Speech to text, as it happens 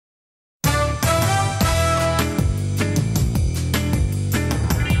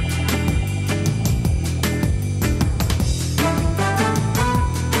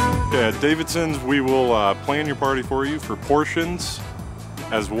At Davidsons, we will plan your party for you for portions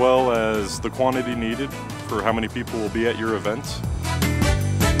as well as the quantity needed for how many people will be at your events.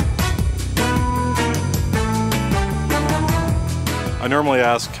 I normally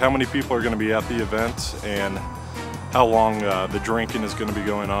ask how many people are going to be at the event and how long the drinking is going to be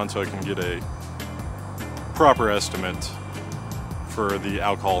going on, so I can get a proper estimate for the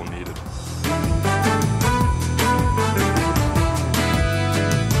alcohol needed.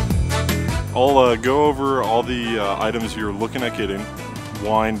 I'll go over all the items you're looking at getting: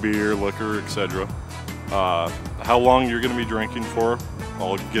 wine, beer, liquor, etc. How long you're going to be drinking for.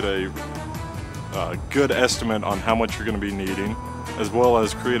 I'll get a good estimate on how much you're going to be needing, as well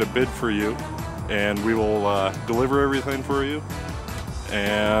as create a bid for you, and we will deliver everything for you,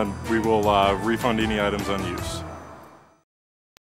 and we will refund any items unused.